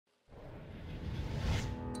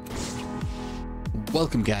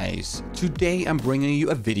Welcome guys, today I'm bringing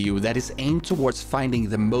you a video that is aimed towards finding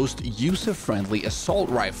the most user-friendly assault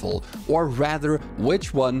rifle, or rather,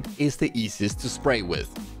 which one is the easiest to spray with.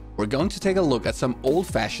 We're going to take a look at some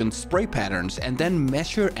old-fashioned spray patterns and then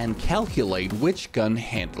measure and calculate which gun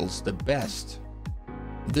handles the best.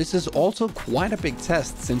 This is also quite a big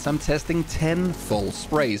test since I'm testing 10 full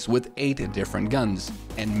sprays with 8 different guns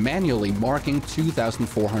and manually marking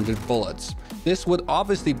 2,400 bullets. This would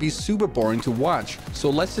obviously be super boring to watch,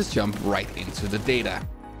 so let's just jump right into the data.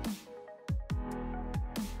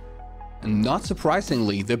 Not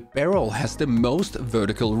surprisingly, the barrel has the most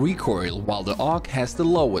vertical recoil, while the AUG has the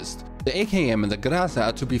lowest. The AKM and the Grasa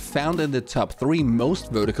are to be found in the top 3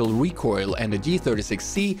 most vertical recoil, and the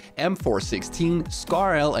G36C, M416,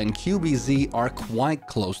 SCAR-L and QBZ are quite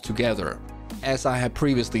close together. As I have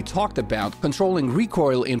previously talked about, controlling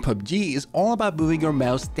recoil in PUBG is all about moving your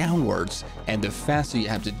mouse downwards, and the faster you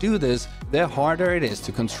have to do this, the harder it is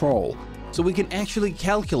to control. So we can actually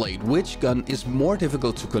calculate which gun is more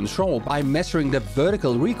difficult to control by measuring the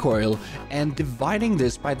vertical recoil and dividing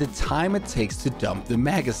this by the time it takes to dump the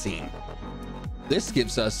magazine. This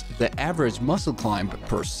gives us the average muzzle climb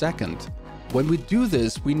per second. When we do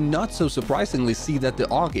this, we not so surprisingly see that the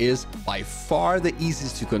AUG is by far the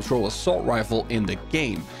easiest to control assault rifle in the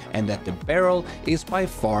game, and that the barrel is by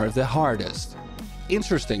far the hardest.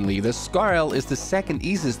 Interestingly, the SCAR-L is the second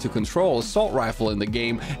easiest to control assault rifle in the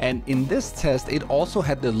game, and in this test it also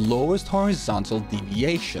had the lowest horizontal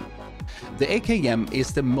deviation. The AKM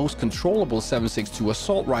is the most controllable 7.62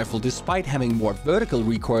 assault rifle despite having more vertical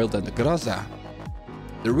recoil than the Grasa.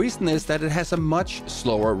 The reason is that it has a much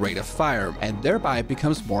slower rate of fire and thereby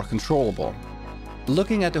becomes more controllable.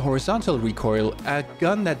 Looking at the horizontal recoil, a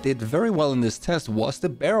gun that did very well in this test was the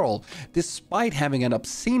barrel. Despite having an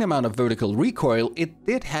obscene amount of vertical recoil, it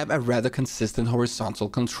did have a rather consistent horizontal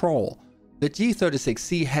control. The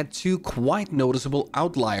G36C had 2 quite noticeable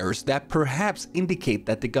outliers that perhaps indicate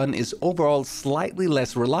that the gun is overall slightly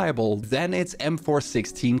less reliable than its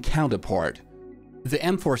M416 counterpart. The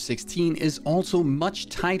M416 is also much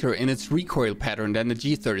tighter in its recoil pattern than the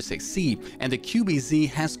G36C, and the QBZ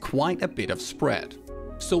has quite a bit of spread.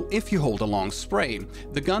 So if you hold a long spray,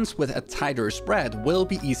 the guns with a tighter spread will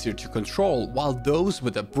be easier to control, while those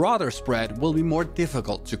with a broader spread will be more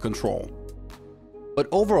difficult to control. But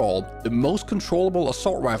overall, the most controllable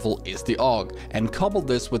assault rifle is the AUG, and couple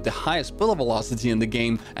this with the highest bullet velocity in the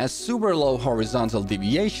game, a super low horizontal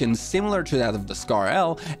deviation similar to that of the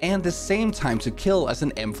SCAR-L, and the same time to kill as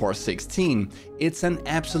an M416. It's an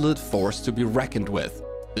absolute force to be reckoned with.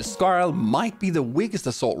 The SCAR-L might be the weakest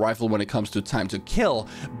assault rifle when it comes to time to kill,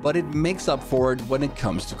 but it makes up for it when it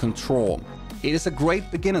comes to control. It is a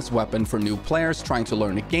great beginner's weapon for new players trying to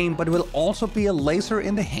learn a game, but it will also be a laser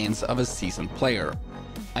in the hands of a seasoned player.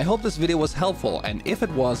 I hope this video was helpful, and if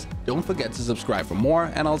it was, don't forget to subscribe for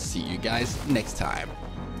more, and I'll see you guys next time.